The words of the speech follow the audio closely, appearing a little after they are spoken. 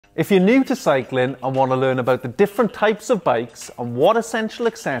If you're new to cycling and want to learn about the different types of bikes and what essential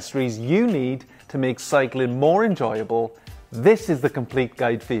accessories you need to make cycling more enjoyable, this is the complete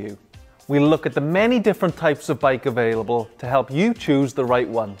guide for you. We'll look at the many different types of bike available to help you choose the right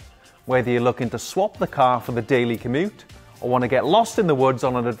one, whether you're looking to swap the car for the daily commute, or want to get lost in the woods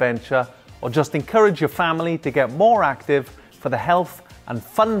on an adventure, or just encourage your family to get more active for the health and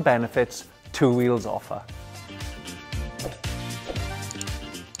fun benefits two wheels offer.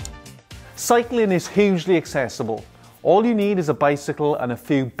 Cycling is hugely accessible. All you need is a bicycle and a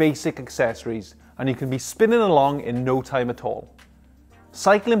few basic accessories, and you can be spinning along in no time at all.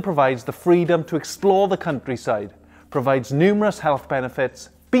 Cycling provides the freedom to explore the countryside, provides numerous health benefits,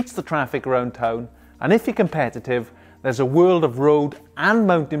 beats the traffic around town, and if you're competitive, there's a world of road and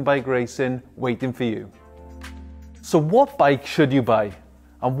mountain bike racing waiting for you. So what bike should you buy?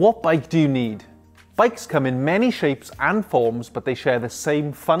 And what bike do you need? Bikes come in many shapes and forms, but they share the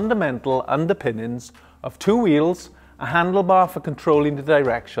same fundamental underpinnings of two wheels, a handlebar for controlling the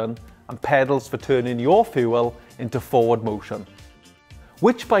direction, and pedals for turning your fuel into forward motion.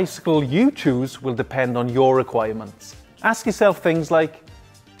 Which bicycle you choose will depend on your requirements. Ask yourself things like,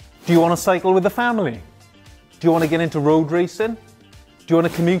 do you want to cycle with the family? Do you want to get into road racing? Do you want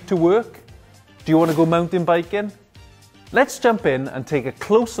to commute to work? Do you want to go mountain biking? Let's jump in and take a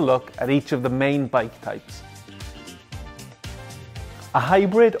closer look at each of the main bike types. A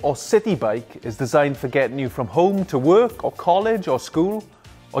hybrid or city bike is designed for getting you from home to work or college or school,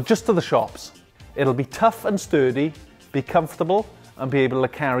 or just to the shops. It'll be tough and sturdy, be comfortable, and be able to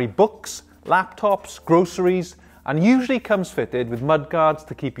carry books, laptops, groceries, and usually comes fitted with mudguards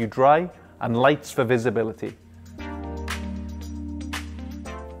to keep you dry and lights for visibility.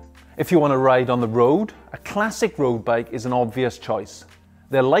 If you want to ride on the road, a classic road bike is an obvious choice.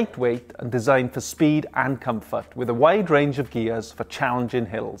 They're lightweight and designed for speed and comfort, with a wide range of gears for challenging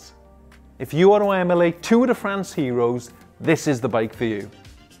hills. If you want to emulate Tour de France heroes, this is the bike for you.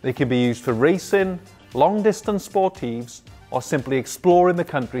 They can be used for racing, long-distance sportives, or simply exploring the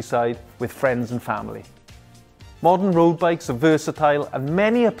countryside with friends and family. Modern road bikes are versatile and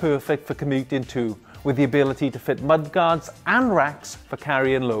many are perfect for commuting too, with the ability to fit mudguards and racks for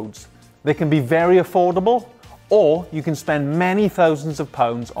carrying loads. They can be very affordable, or you can spend many thousands of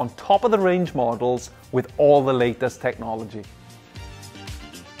pounds on top of the range models with all the latest technology.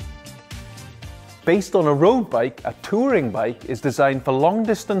 Based on a road bike, a touring bike is designed for long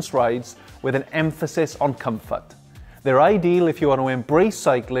distance rides with an emphasis on comfort. They're ideal if you want to embrace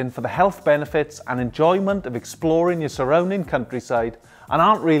cycling for the health benefits and enjoyment of exploring your surrounding countryside and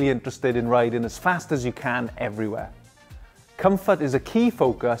aren't really interested in riding as fast as you can everywhere. Comfort is a key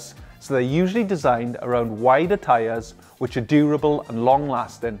focus, so they're usually designed around wider tyres which are durable and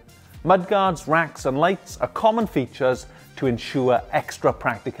long-lasting. Mudguards, racks and lights are common features to ensure extra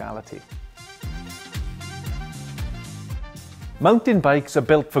practicality. Mountain bikes are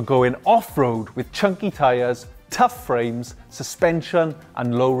built for going off-road with chunky tyres, tough frames, suspension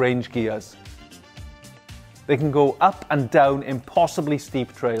and low-range gears. They can go up and down impossibly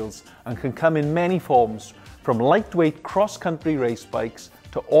steep trails and can come in many forms, from lightweight cross-country race bikes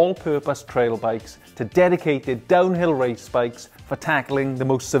to all-purpose trail bikes to dedicated downhill race bikes for tackling the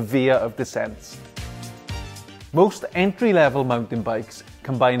most severe of descents. Most entry-level mountain bikes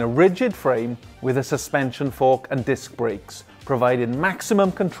combine a rigid frame with a suspension fork and disc brakes, providing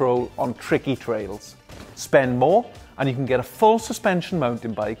maximum control on tricky trails. Spend more and you can get a full suspension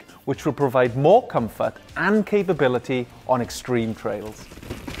mountain bike which will provide more comfort and capability on extreme trails.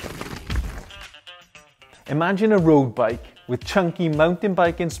 Imagine a road bike with chunky mountain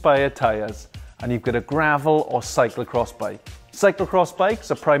bike inspired tyres, and you've got a gravel or cyclocross bike. Cyclocross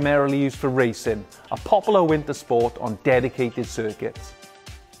bikes are primarily used for racing, a popular winter sport on dedicated circuits.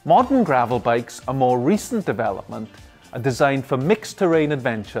 Modern gravel bikes, a more recent development, are designed for mixed terrain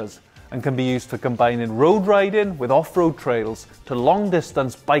adventures and can be used for combining road riding with off-road trails to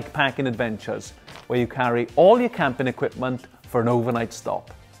long-distance bike-packing adventures where you carry all your camping equipment for an overnight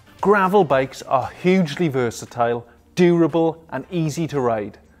stop. Gravel bikes are hugely versatile, durable and easy to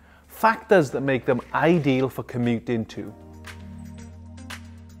ride, factors that make them ideal for commuting too.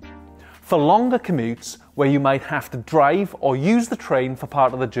 For longer commutes where you might have to drive or use the train for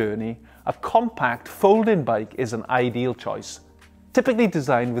part of the journey, a compact fold-in bike is an ideal choice. Typically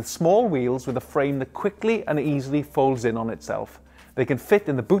designed with small wheels with a frame that quickly and easily folds in on itself. They can fit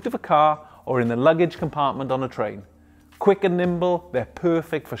in the boot of a car or in the luggage compartment on a train. Quick and nimble, they're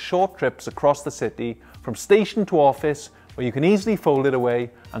perfect for short trips across the city, from station to office, where you can easily fold it away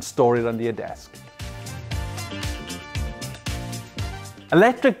and store it under your desk.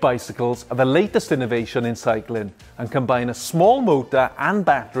 Electric bicycles are the latest innovation in cycling and combine a small motor and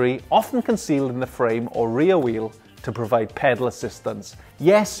battery, often concealed in the frame or rear wheel, to provide pedal assistance.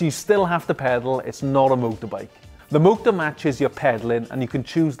 Yes, you still have to pedal, it's not a motorbike. The motor matches your pedaling and you can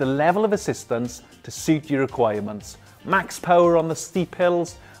choose the level of assistance to suit your requirements. Max power on the steep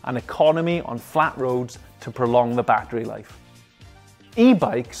hills and economy on flat roads to prolong the battery life.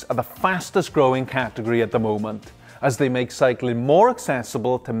 E-bikes are the fastest growing category at the moment, as they make cycling more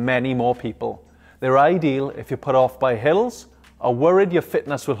accessible to many more people. They're ideal if you're put off by hills, are worried your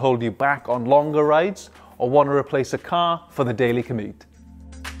fitness will hold you back on longer rides, or want to replace a car for the daily commute.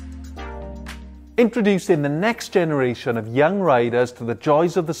 Introducing the next generation of young riders to the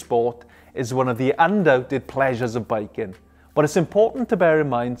joys of the sport is one of the undoubted pleasures of biking, but it's important to bear in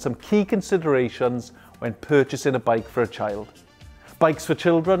mind some key considerations when purchasing a bike for a child. Bikes for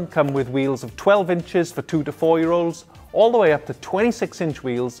children come with wheels of 12 inches for 2 to 4 year olds, all the way up to 26-inch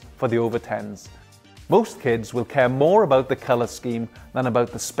wheels for the over 10s. Most kids will care more about the colour scheme than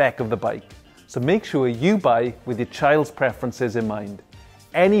about the spec of the bike, so make sure you buy with your child's preferences in mind.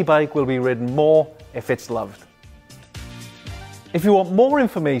 Any bike will be ridden more if it's loved. If you want more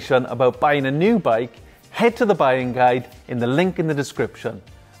information about buying a new bike, head to the buying guide in the link in the description.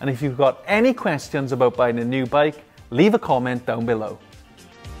 And if you've got any questions about buying a new bike, leave a comment down below.